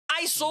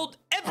I sold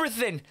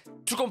everything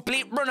to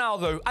complete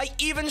Ronaldo. I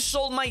even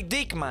sold my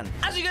dick, man.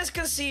 As you guys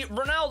can see,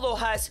 Ronaldo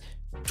has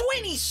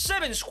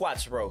 27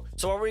 squads, bro.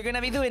 So what we're gonna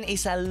be doing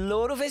is a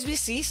lot of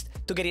SBCs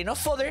to get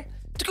enough fodder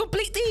to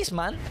complete this,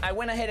 man. I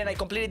went ahead and I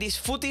completed this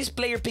Footies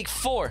player pick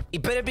 4.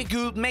 It better be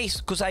good, mates,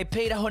 because I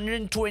paid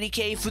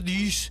 120k for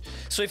this.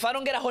 So if I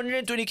don't get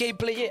 120k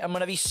player, I'm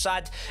gonna be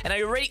sad. And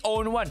I already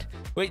own one,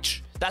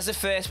 which that's the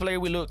first player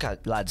we look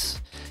at,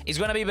 lads. It's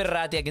gonna be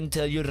Verratti, I can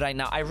tell you right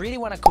now. I really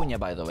want Acuna,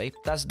 by the way.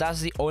 That's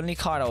the only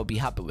card I will be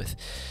happy with.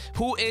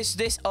 Who is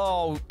this?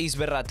 Oh, it's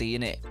Verratti,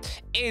 innit?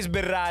 It's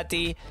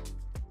Verratti.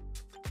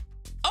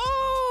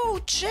 Oh,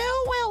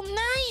 Chilwell,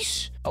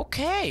 nice.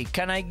 Okay,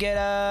 can I get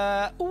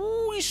a...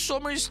 Ooh,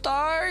 Summer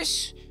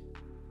Stars.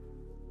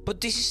 But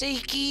this is a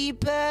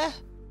keeper.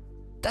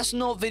 That's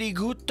not very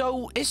good,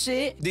 though, is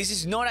it? This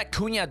is not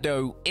Acuna,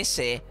 though, is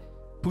it?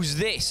 Who's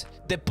this?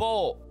 The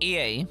ball.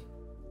 EA,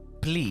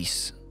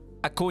 please.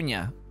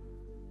 Acuna.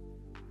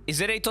 Is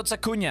there a Tots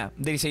Acuna?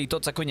 There is a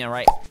Tots Acuna,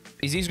 right?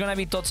 Is this gonna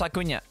be Tots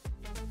Acuna?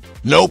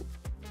 Nope.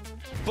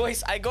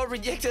 Boys, I got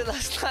rejected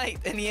last night,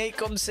 and EA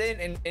comes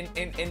in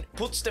and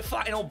puts the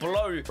final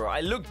blow. Bro, I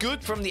look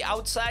good from the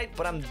outside,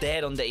 but I'm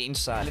dead on the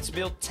inside. Let's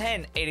build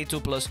 10 82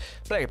 plus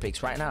player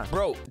picks right now.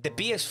 Bro, the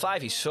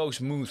PS5 is so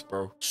smooth,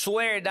 bro.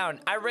 Swear down.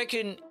 I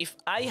reckon if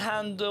I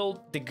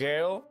handled the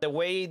girl the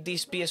way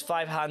this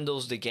PS5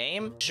 handles the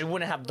game, she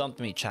wouldn't have dumped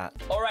me, chat.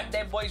 All right,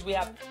 then, boys, we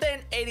have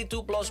 10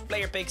 82 plus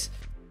player picks.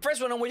 First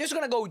one, we're just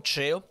gonna go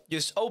chill.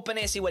 Just open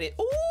it, see what it...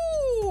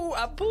 Ooh,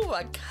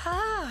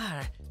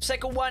 Abubakar.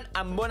 Second one,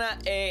 I'm gonna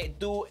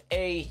do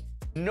a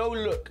no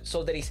look.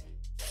 So there is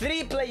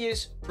 3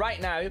 players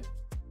right now.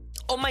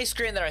 On my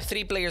screen, there are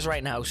 3 players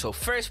right now. So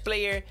first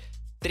player,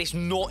 there is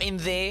no in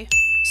there.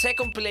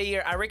 Second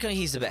player, I reckon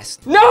he's the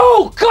best.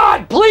 No!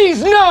 God,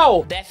 please,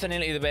 no!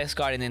 Definitely the best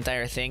card in the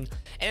entire thing.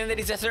 And then there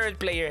is a third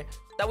player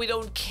that we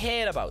don't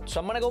care about. So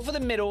I'm gonna go for the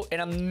middle,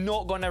 and I'm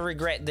not gonna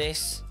regret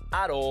this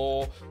at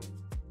all.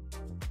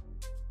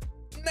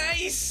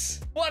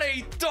 Nice! What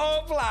a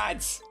top,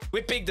 lads!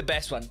 We picked the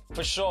best one,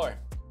 for sure.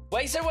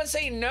 Why is everyone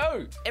saying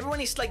no?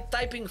 Everyone is like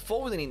typing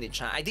Foden in the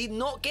chat. I did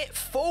not get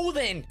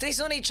Foden. There's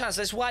no any chance.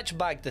 Let's watch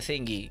back the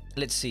thingy.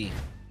 Let's see.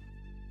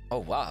 Oh,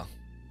 wow.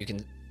 You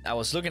can... I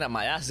was looking at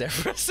my ass there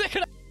for a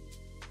second.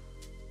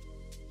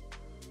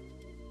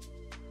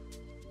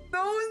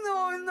 No.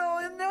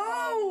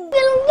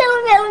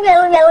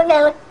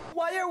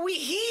 Why are we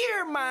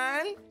here,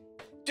 man?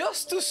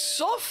 Just to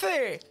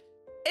suffer.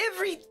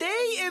 Every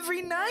day,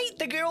 every night,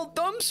 the girl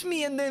dumps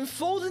me, and then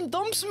Foden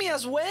dumps me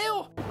as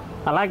well.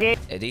 I like it.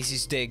 This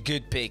is the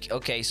good pick.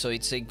 Okay, so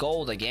it's a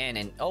gold again,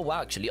 and oh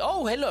wow, actually,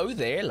 oh hello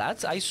there,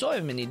 lads. I saw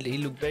him, and he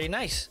looked very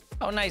nice.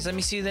 Oh, nice. Let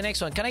me see the next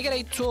one. Can I get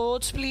a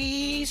Tots,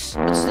 please?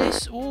 What's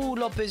this? Ooh,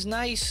 Lopez,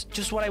 nice.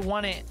 Just what I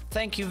wanted.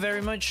 Thank you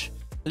very much.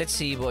 Let's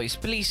see, boys.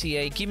 Please,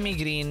 EA, give me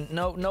green.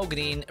 No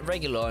green.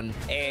 Regular.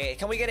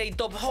 Can we get a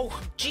top? Oh,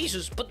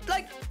 Jesus, but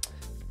like,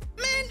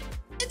 man.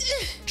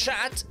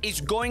 Chat is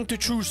going to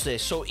choose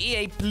this, so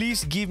EA,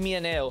 please give me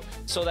an L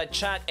so that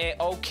chat.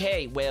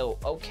 Okay, well,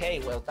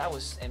 that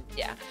was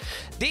yeah.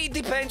 It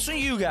depends on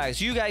you guys.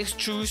 You guys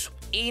choose.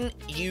 In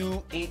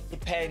you, it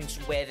depends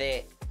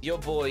whether your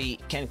boy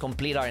can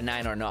complete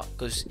R9 or not.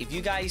 Because if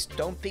you guys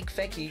don't pick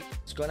Fekir,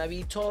 it's gonna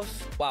be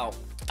tough. Wow.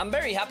 I'm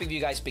very happy if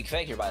you guys pick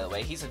Fekir, by the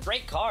way. He's a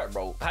great card,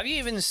 bro. Have you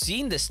even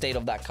seen the state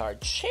of that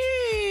card?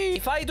 Jeez.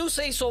 If I do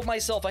say so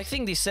myself, I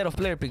think this set of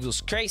player picks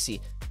was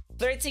crazy.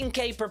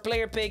 13k per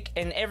player pick,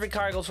 and every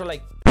card goes for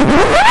like...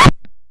 How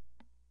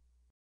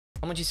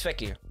much is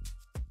Fekir?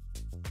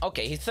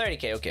 Okay, he's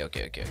 30k.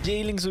 Okay.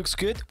 J-Links looks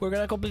good. We're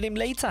gonna complete him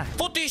later.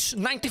 Footies,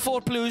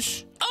 94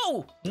 plus.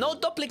 Oh, no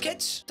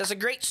duplicates. That's a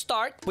great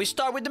start. We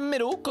start with the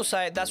middle, because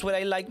that's where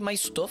I like my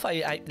stuff.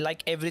 I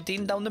like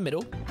everything down the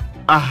middle.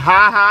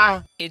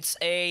 It's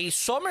a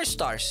Summer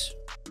Stars.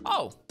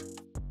 Oh.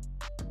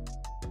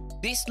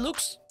 This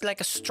looks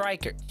like a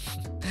striker.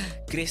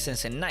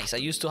 Christensen, nice. I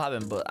used to have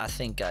him, but I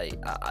think I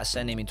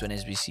sent him into an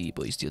SBC,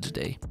 but he's still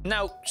today.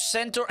 Now,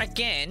 center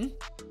again.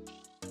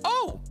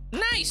 Oh,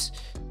 nice.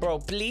 Bro,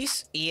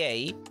 please,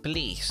 EA,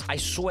 please. I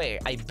swear,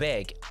 I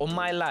beg, on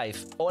my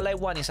life, all I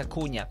want is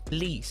Acuna.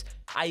 Please,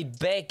 I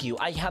beg you.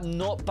 I have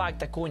not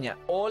packed Acuna.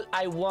 All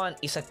I want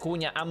is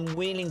Acuna. I'm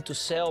willing to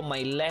sell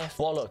my left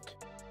bollock.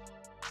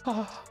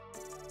 Oh.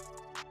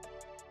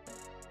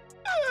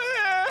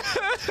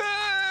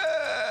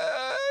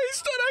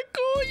 It's not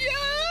Acuna.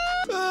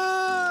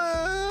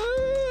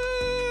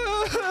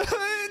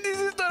 This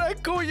is not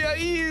Acuna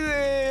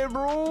either,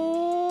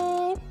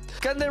 bro.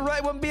 Can the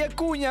right one be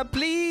Acuna,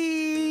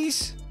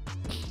 please?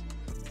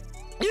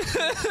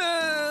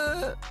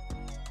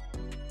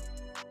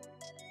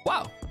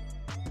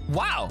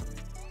 Wow.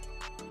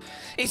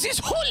 Is this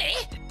Holy?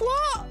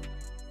 What?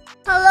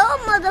 Hello,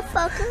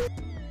 motherfucker.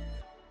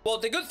 Well,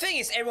 the good thing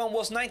is everyone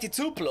was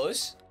 92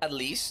 plus, at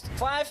least.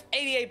 5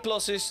 88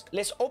 pluses.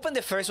 Let's open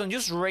the first one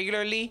just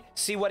regularly.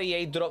 See what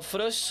EA dropped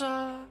for us.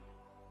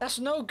 That's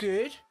no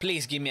good.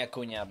 Please give me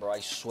Acuna, bro.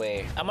 I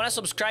swear. I'm gonna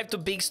subscribe to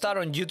Big Star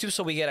on YouTube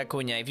so we get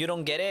Acuna. If you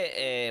don't get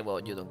it,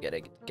 well, you don't get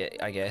it,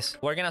 I guess.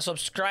 We're gonna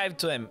subscribe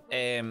to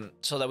him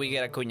so that we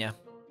get Acuna.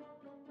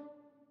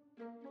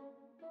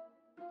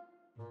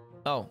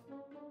 Oh.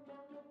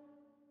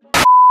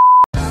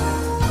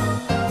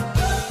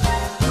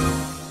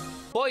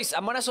 Boys,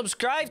 I'm gonna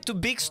subscribe to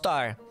Big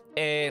Star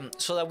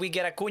so that we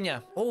get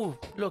Acuna. Oh,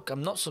 look,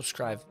 I'm not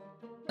subscribed.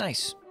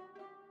 Nice.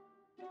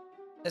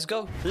 Let's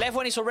go. Left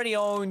one is already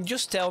on.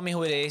 Just tell me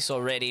who it is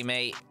already,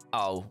 mate.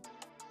 Oh.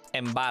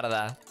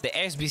 Embarda. The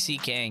SBC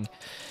King.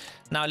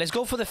 Now, let's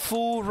go for the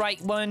full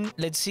right one.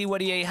 Let's see what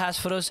EA has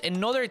for us.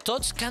 Another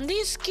tots. Can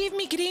these give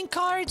me green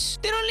cards?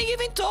 They're only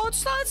giving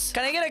tots, lads.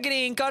 Can I get a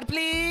green card,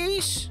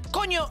 please?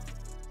 Coño.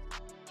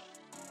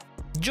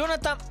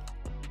 Jonathan.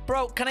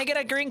 Bro, can I get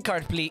a green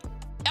card, please?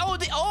 Oh,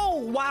 oh,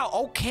 wow.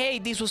 Okay,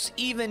 this was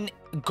even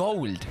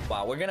gold.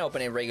 Wow, we're gonna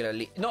open it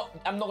regularly. No,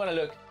 I'm not gonna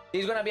look.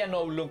 This is gonna be a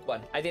no-look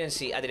one. I didn't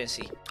see.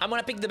 I'm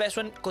gonna pick the best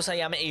one because I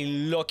am a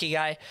lucky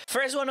guy.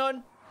 First one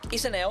on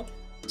is an L.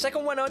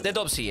 Second one on. The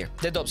dub's here.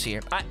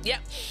 Yeah.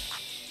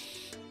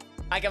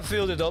 I can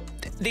feel the dub.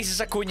 This is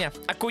Acuna.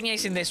 Acuna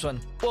is in this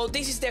one. Well,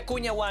 this is the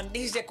Acuna one.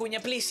 This is the Acuna.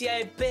 Please, yeah,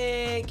 I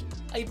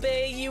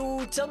beg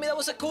you. Tell me that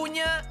was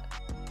Acuna.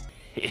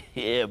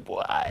 Yeah,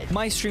 boy.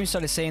 My stream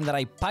started saying that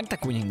I packed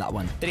Acuna in that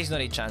one. There is not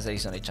a chance. There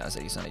is just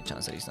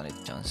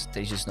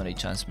not a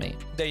chance, mate.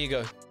 There you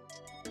go.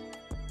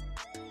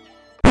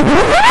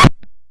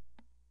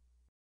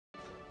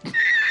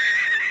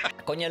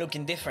 Acuna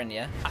looking different,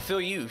 yeah? I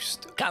feel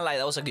used. Can't lie,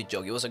 that was a good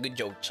joke. It was a good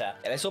joke, chat.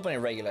 Yeah, let's open it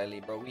regularly,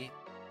 bro.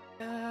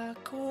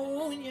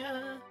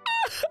 Acuna.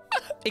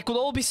 It could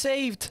all be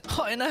saved.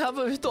 Oh, and I have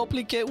a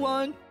duplicate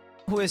one.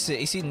 Who is it?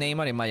 Is it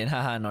Neymar? Imagine.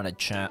 Haha, not a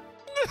chat.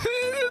 This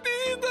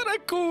is not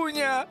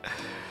Acuna.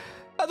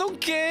 I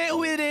don't care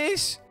who it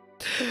is.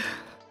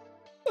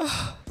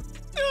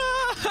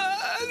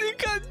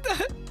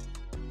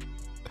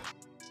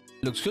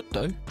 Looks good,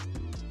 though.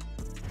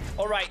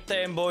 Alright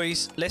then,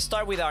 boys. Let's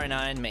start with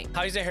R9, mate.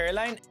 How is the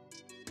hairline?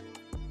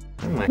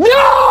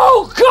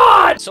 No,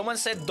 God! Someone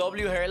said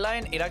W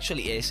hairline. It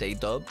actually is a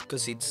dub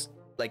because it's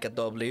like a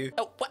W.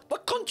 Oh,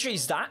 what country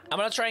is that? I'm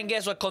gonna try and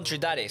guess what country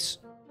that is.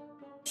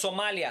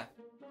 Somalia.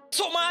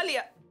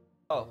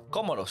 Oh,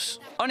 Comoros.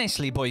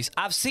 Honestly, boys,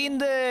 I've seen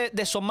the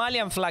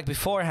Somalian flag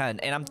beforehand,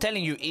 and I'm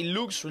telling you, it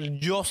looks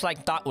just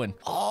like that one.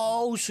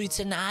 Oh, so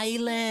it's an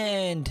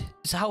island.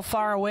 So how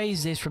far away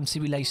is this from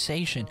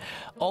civilization?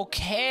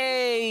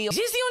 Okay. Is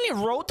this the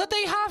only road that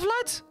they have,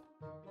 lads?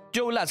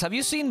 Yo, lads, have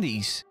you seen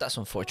these? That's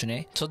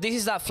unfortunate. So this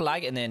is that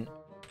flag, and then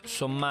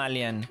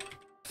Somalian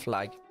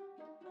flag.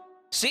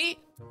 See?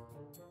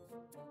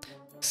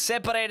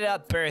 Separated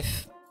at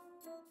birth.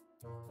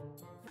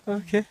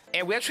 Okay.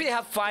 And we actually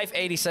have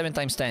 587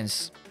 times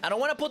 10s. I don't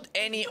want to put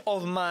any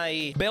of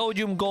my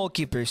Belgium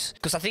goalkeepers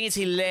because I think it's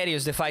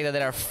hilarious the fact that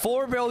there are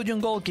 4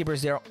 Belgian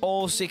goalkeepers. They are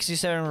all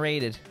 67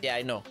 rated. Yeah,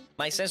 I know.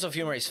 My sense of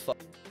humor is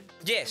fucked.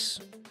 Yes.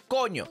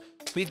 Coño.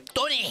 With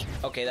Tony.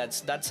 Okay,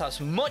 that's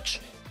as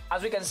much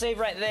as we can save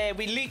right there.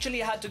 We literally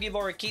had to give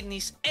our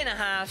kidneys and a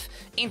half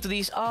into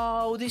this.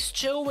 Oh, this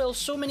Chilwell.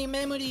 So many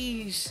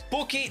memories.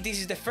 Bookie, this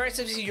is the first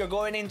FC you're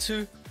going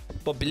into.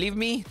 But believe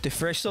me, the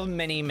first of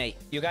many, mate.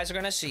 You guys are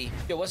gonna see.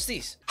 Yo, what's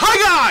this? Hi,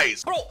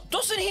 guys! Bro,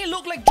 doesn't he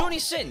look like Johnny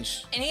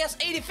Sins? And he has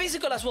 80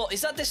 physical as well.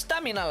 Is that the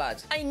stamina,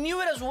 lads? I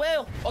knew it as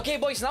well. Okay,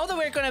 boys, now that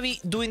we're gonna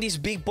be doing these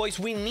big boys,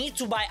 we need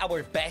to buy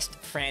our best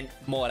friend,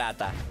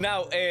 Morata.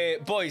 Now,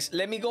 boys,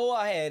 let me go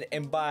ahead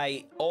and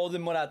buy all the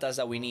Moratas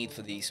that we need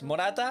for these.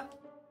 Morata,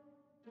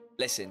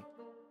 listen.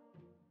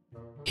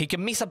 He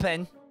can miss a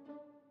pen.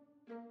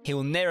 He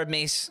will never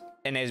miss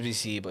an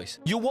SBC, boys.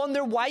 You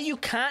wonder why you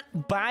can't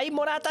buy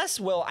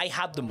Moratas? Well, I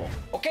have them all.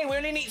 Okay, we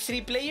only need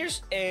 3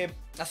 players. I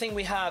think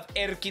we have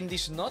Erkin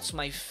These Nuts,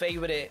 my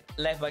favorite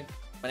left back.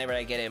 Whenever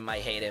I get him, I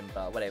hate him,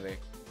 but whatever.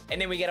 And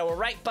then we get our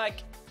right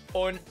back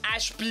on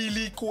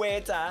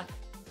Ashpilicueta.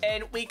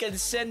 And we can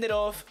send it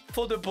off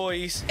for the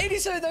boys.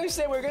 87 times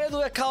 10, we're gonna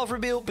do a calf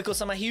rebuild because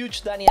I'm a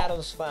huge Danny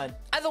Adams fan.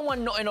 I don't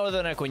want nothing other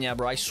than Acuna,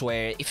 bro. I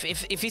swear. If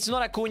it's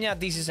not Acuna,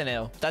 this is an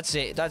L. That's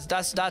it.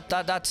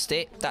 That's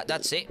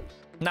it.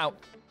 Now,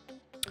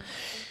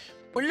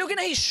 we're looking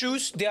at his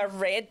shoes. They are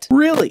red.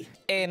 Really?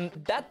 And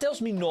that tells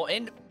me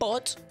nothing.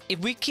 But if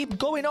we keep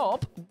going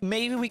up,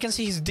 maybe we can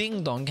see his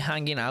ding-dong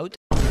hanging out.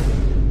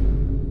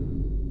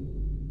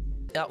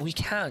 We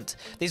can't.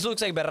 This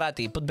looks like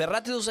Berratti. But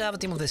Berratti doesn't have a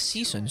team of the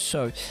season.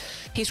 So,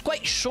 he's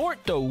quite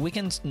short, though. We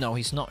can... No,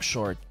 he's not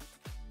short.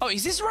 Oh,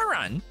 is this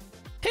Varane?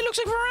 He looks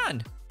like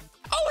Varane.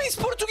 Oh, he's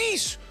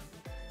Portuguese.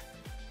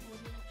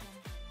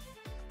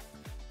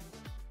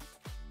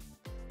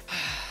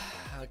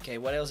 Okay,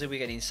 what else did we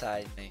get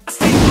inside, mate?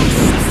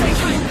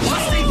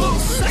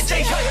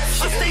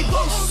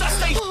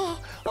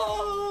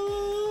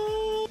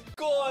 Oh,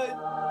 God,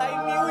 I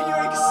knew you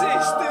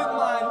existed,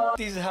 man.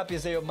 This is the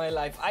happiest day of my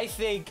life. I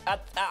think,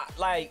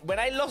 like, when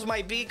I lost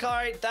my B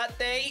card that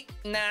day,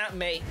 nah,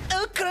 mate.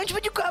 Oh, Crunch,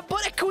 but you got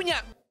but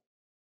Acuna.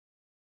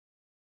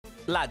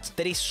 Lads,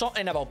 there is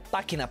something about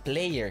backing a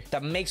player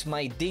that makes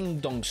my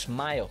ding-dong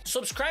smile.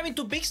 Subscribing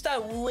to Big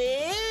Star.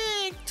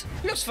 Wait.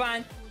 Looks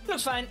fine.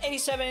 Looks fine.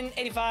 87,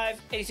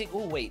 85, 86.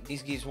 Oh, wait.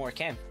 This gives more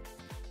cam.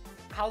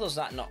 How does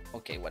that not?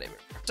 Okay, whatever.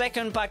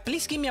 Second pack.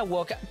 Please give me a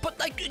walkout. But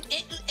like...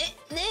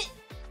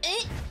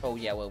 Oh,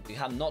 yeah, well, we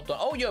have not done...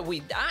 Oh, yeah,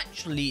 we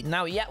actually...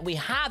 Now, yeah, we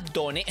have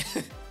done it.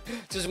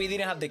 Just we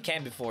didn't have the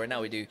cam before.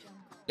 Now we do.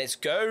 Let's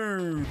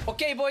go.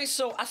 Okay, boys.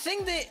 So I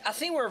think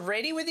we're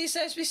ready with this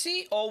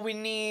SBC. All we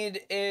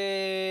need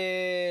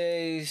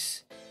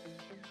is...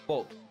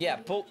 Well, yeah,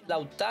 put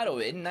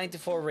Lautaro in.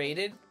 94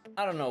 rated.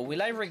 I don't know.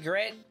 Will I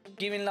regret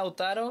giving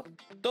Lautaro?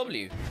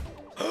 W.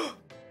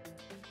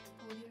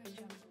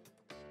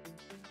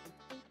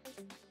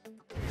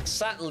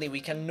 Sadly,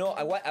 we cannot.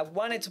 I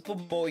wanted to put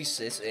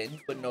Moises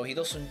in, but no, he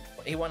doesn't.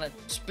 He want to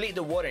split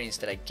the water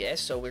instead, I guess.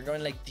 So we're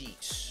going like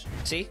this.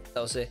 See?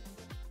 That was it.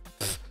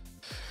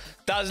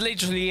 That was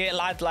literally it.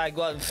 Like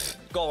what?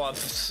 Go on.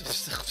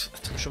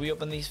 Should we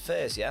open these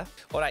first? Yeah.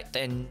 All right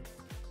then.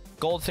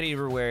 Gold 3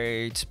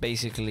 rewards,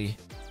 basically.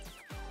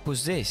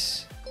 Who's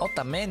this?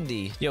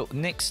 Otamendi. Yo,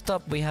 next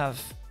up we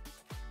have...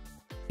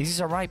 This is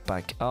a right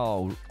back.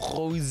 Oh,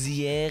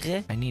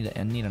 Rosier. I need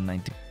a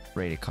 90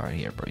 rated card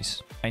here,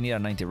 boys. I need a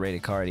 90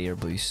 rated card here,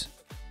 boys.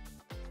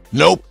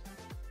 Nope.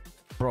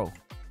 Bro,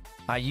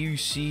 are you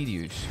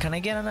serious? Can I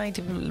get a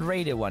 90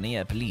 rated one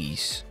here,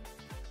 please?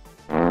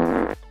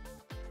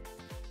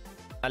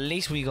 At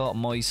least we got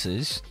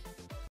Moises.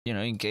 You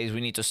know, in case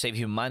we need to save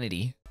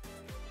humanity.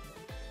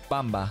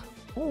 Bamba.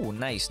 Oh,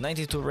 nice.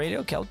 92 rated.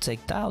 Okay, I'll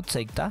take that. I'll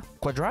take that.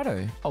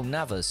 Cuadrado. Oh,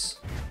 Navas.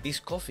 This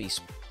coffee's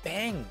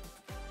bang.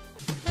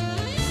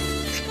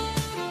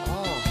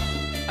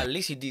 Oh, at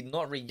least he did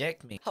not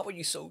reject me. How are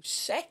you so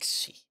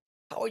sexy?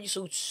 How are you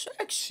so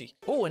sexy?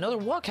 Oh, another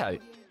walkout.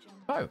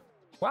 Oh,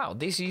 wow.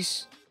 This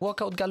is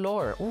walkout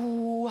galore.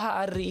 Oh,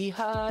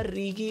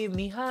 Harry, give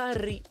me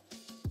Harry.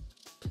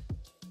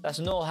 That's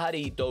no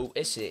Harry though,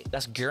 is it?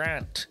 That's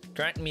Grant.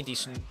 Grant me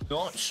these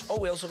nuts. Oh,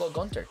 we also got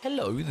Gunter.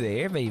 Hello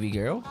there, baby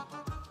girl.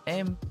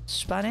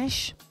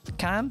 Spanish.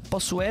 Cam.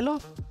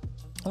 Pozuelo.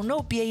 Oh no,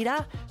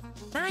 Pieira.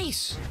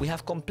 Nice. We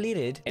have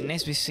completed an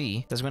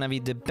SBC that's gonna be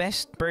the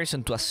best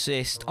person to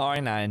assist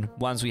R9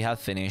 once we have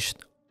finished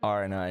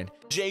R9.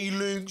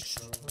 J-Links.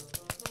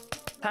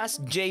 Has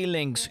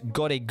J-Links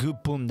got a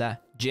good bunda?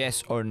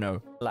 Yes or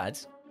no?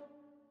 Lads.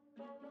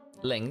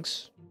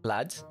 Links.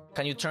 Lads.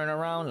 Can you turn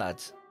around,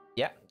 lads?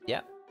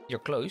 Yeah, you're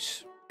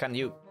close. Can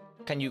you,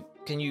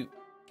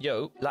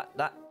 yo,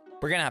 that.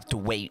 We're gonna have to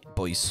wait,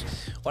 boys.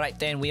 All right,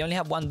 then, we only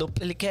have one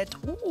duplicate.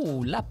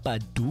 Ooh, La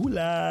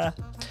Padula.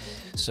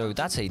 So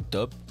that's a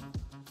dub.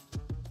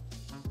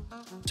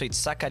 So it's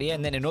Zakaria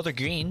and then another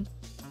green.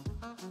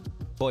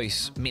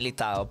 Boys,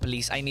 Militao,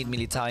 please. I need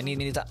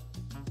Militao.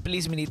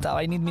 Please, Militao.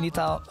 I need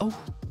Militao.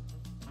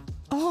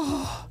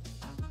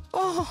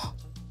 Oh.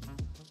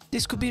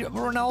 This could be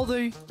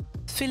Ronaldo.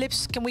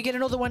 Phillips, can we get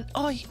another one?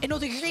 Oh,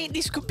 another green.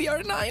 This could be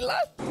our 9,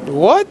 lad.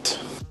 What?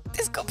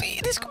 This could be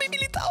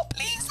Militao,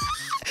 please.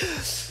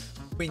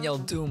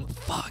 Doom.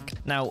 Fuck.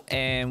 Now,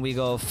 we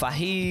go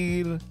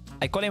Fahir.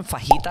 I call him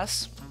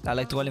Fajitas. I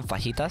like to call him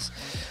Fajitas.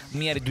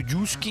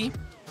 Mierdujuski.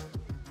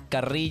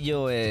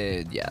 Carrillo.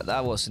 Yeah,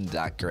 that wasn't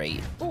that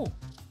great. Oh,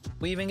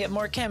 we even get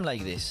more cam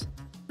like this.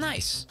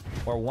 Nice.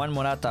 We're one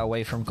Morata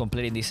away from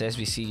completing this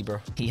SBC, bro.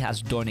 He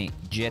has done it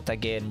yet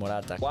again,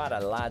 Morata. What a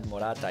lad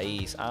Morata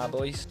is,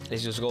 boys?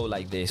 Let's just go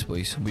like this,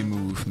 boys. We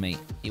move, mate.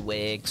 He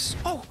works.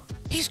 Oh,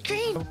 he's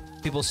green.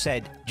 People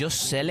said,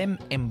 just sell him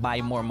and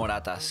buy more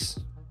Moratas.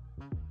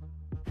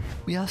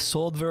 We have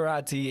sold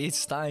Verratti.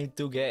 It's time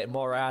to get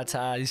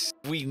Moratas.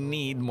 We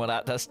need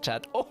Moratas,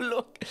 chat. Oh,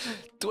 look.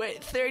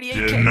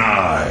 38k.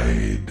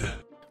 Denied.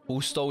 Who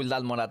stole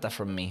that Morata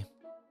from me?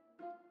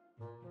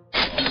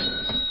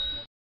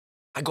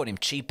 I got him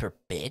cheaper,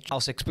 bitch. I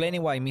was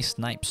explaining why I miss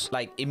snipes.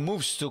 Like, it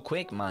moves too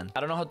quick, man. I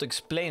don't know how to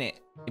explain it.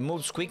 It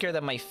moves quicker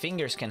than my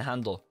fingers can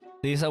handle.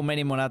 This is how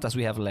many Moratas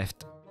we have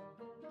left.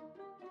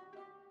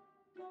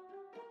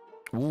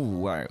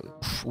 Ooh, I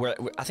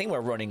think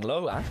we're running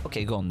low, huh?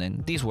 Okay, go on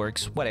then. This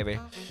works. Whatever.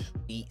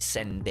 We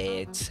send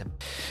it.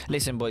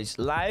 Listen, boys.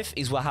 Life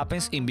is what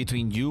happens in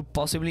between you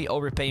possibly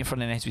overpaying for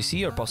an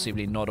SBC or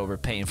possibly not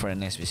overpaying for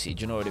an SBC.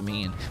 Do you know what I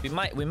mean?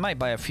 We might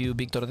buy a few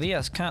Victor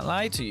Diaz. Can't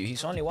lie to you.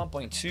 He's only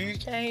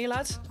 1.2k,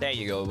 lads. There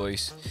you go,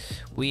 boys.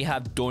 We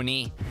have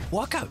Donny.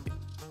 Walk out.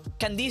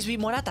 Can this be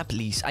Morata,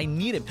 please? I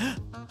need him.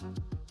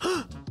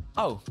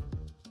 Oh,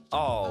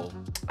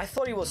 I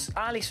thought it was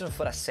Alisson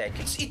for a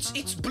second.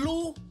 It's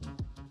blue.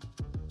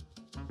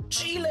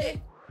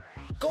 Chile.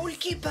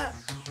 Goalkeeper.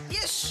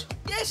 Yes.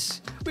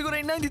 We got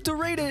a 92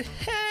 rated.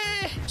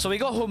 Hey. So we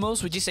got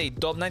Hummels, which is a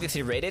top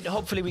 93 rated.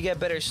 Hopefully we get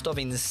better stuff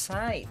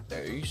inside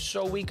though.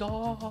 So we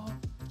got...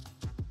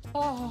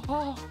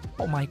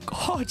 Oh my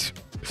god.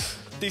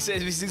 This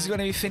SBC is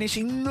gonna be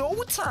finishing in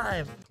no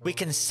time. We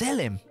can sell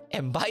him.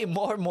 and buy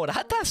more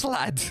Moratas,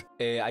 lad.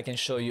 I can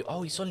show you.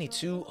 Oh, it's only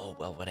 2. Oh,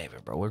 well, whatever,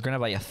 bro. We're gonna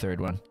buy a 3rd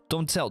one.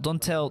 Don't tell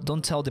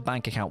the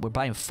bank account. We're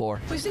buying 4.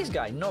 Who is this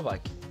guy?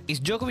 Novak. Is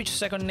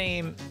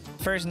Djokovic's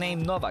first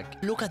name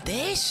Novak? Look at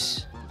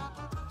this.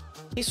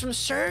 He's from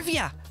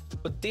Serbia.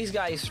 But this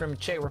guy is from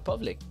Czech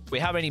Republic. We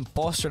have an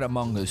imposter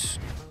among us.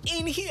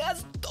 And he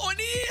has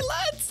Tony,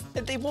 lads.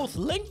 And they both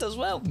linked as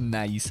well.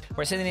 Nice.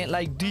 We're setting it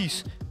like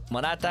this.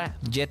 Morata,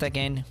 yet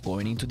again,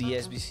 going into the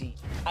SBC.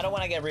 I don't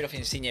want to get rid of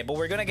Insigne, but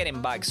we're going to get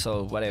him back,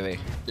 so whatever.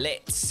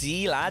 Let's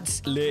see,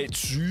 lads. Let's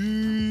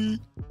see.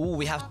 Ooh,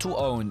 we have 2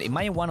 owned. It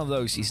might one of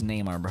those is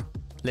Neymar, bro.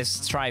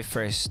 Let's try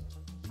first.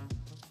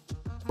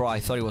 Bro, I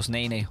thought it was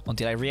Nene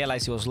until I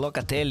realized it was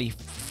Locatelli.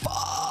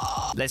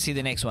 Fuck. Let's see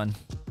the next one.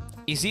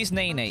 Is this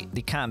Nene?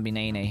 It can't be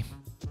Nene.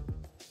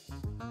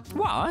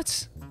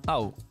 What?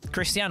 Oh,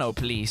 Cristiano,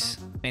 please.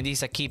 And this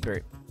is a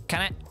keeper.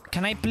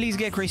 Can I please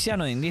get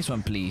Cristiano in this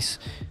one, please?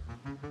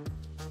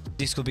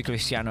 This could be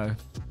Cristiano.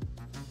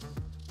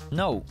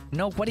 No,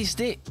 what is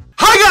this?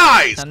 Hi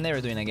guys! I'm never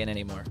doing it again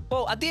anymore.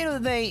 Well, at the end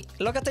of the day,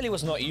 Locatelli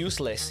was not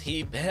useless.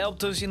 He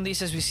helped us in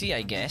this SBC,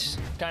 I guess.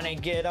 Can I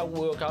get a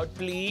workout,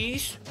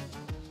 please?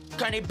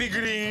 Can it be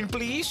green,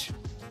 please?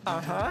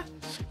 Uh-huh.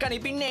 Can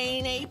it be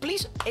Nene,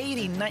 please?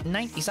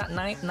 89, is that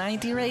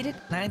 90 rated?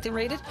 90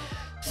 rated?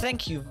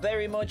 Thank you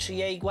very much,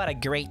 EA. What a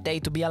great day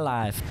to be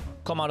alive.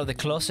 Come out of the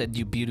closet,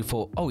 you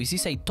beautiful... Oh, is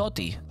this a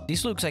Totti?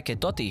 This looks like a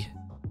Totti.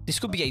 This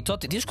could be a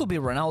Totti. This could be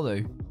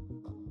Ronaldo.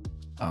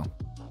 Oh.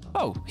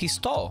 Oh, he's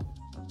tall.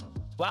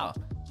 Wow.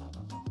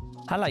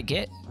 I like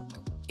it.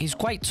 He's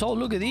quite tall.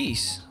 Look at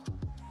these.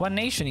 What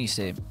nation is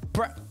it?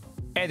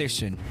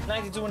 Ederson.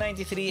 92,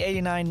 93,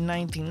 89,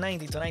 90,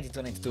 92,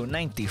 92, 92,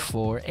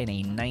 94, and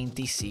a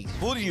 96.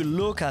 Would you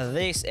look at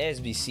this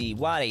SBC?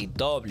 What a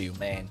W,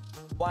 man.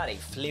 What a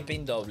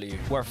flipping W.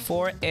 We're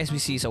 4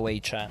 SBCs away,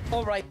 chat.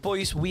 Alright,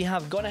 boys, we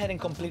have gone ahead and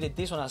completed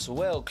this one as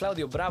well.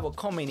 Claudio Bravo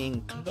coming in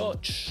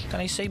clutch.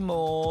 Can I say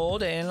more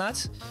then,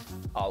 lads?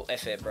 Oh,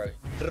 F it, bro.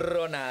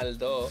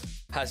 Ronaldo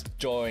has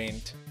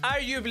joined.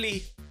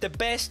 Arguably the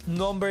best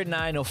number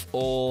 9 of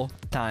all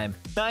time.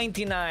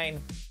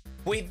 99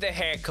 with the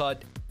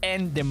haircut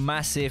and the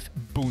massive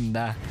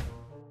bunda.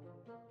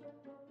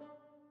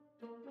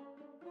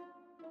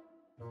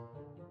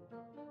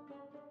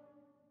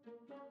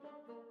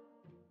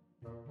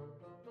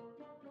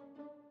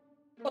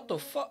 What the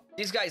fuck?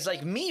 This guy's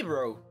like me,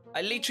 bro.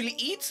 I literally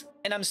eat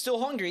and I'm still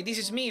hungry. This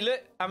is me.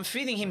 Look, I'm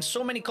feeding him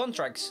so many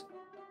contracts.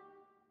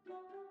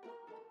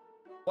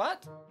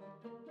 What?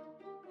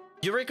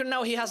 You reckon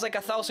now he has like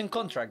 1,000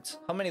 contracts?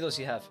 How many does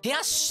he have? He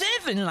has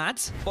 7,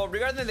 lads. Well,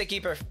 regarding the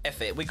keeper,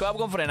 F it. We could have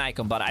gone for an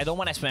icon, but I don't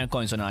want to spend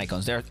coins on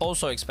icons. They're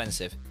also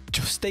expensive.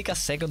 Just take a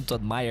second to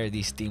admire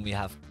this team. We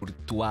have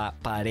Courtois,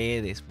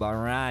 Paredes,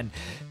 Varane,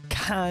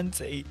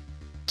 Kante,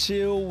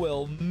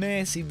 Chilwell,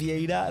 Messi,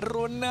 Vieira,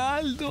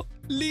 Ronaldo,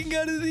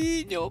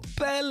 Lingardinho,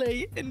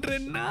 Pele, and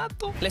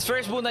Renato. Let's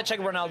first Bunda check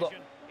Ronaldo.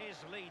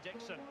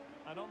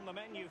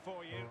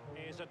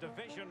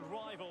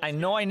 I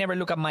know I never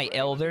look at my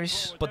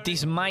elders, but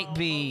this might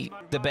be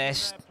the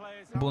best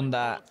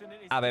Bunda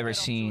I've ever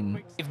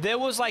seen. If there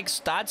was like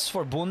stats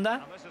for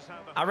Bunda,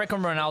 I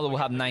reckon Ronaldo will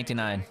have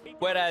 99,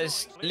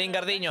 whereas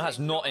Lingardinho has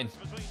nothing.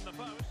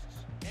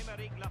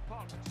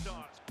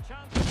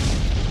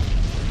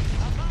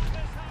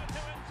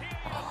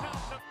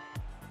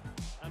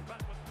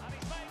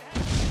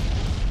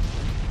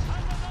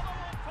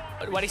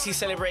 What is his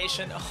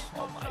celebration?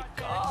 Oh my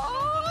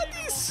god,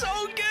 he's so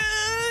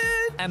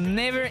good! I've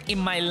never in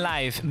my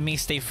life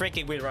missed a free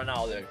kick with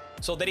Ronaldo.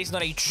 So there is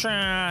not a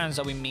chance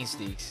that we miss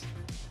these.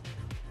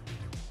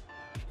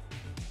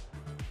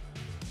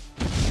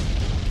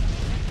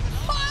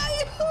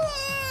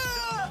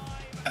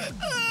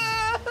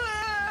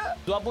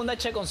 Do a Bunda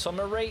check on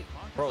summer rate?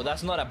 Bro,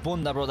 that's not a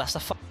Bunda, bro. That's a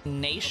fucking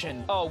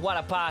nation. Oh, what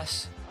a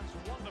pass.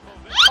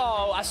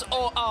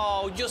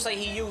 Oh, just like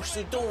he used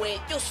to do it.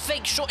 Just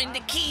fake shotting the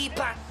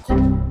keeper.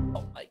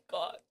 Oh my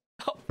god.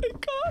 Oh my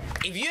god.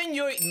 If you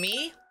enjoyed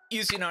me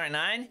using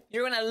R9,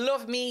 you're gonna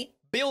love me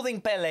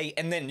building Pele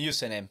and then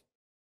using him.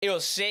 It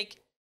was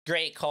sick.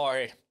 Great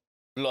card.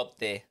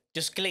 Loved it.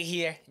 Just click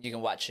here. You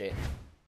can watch it.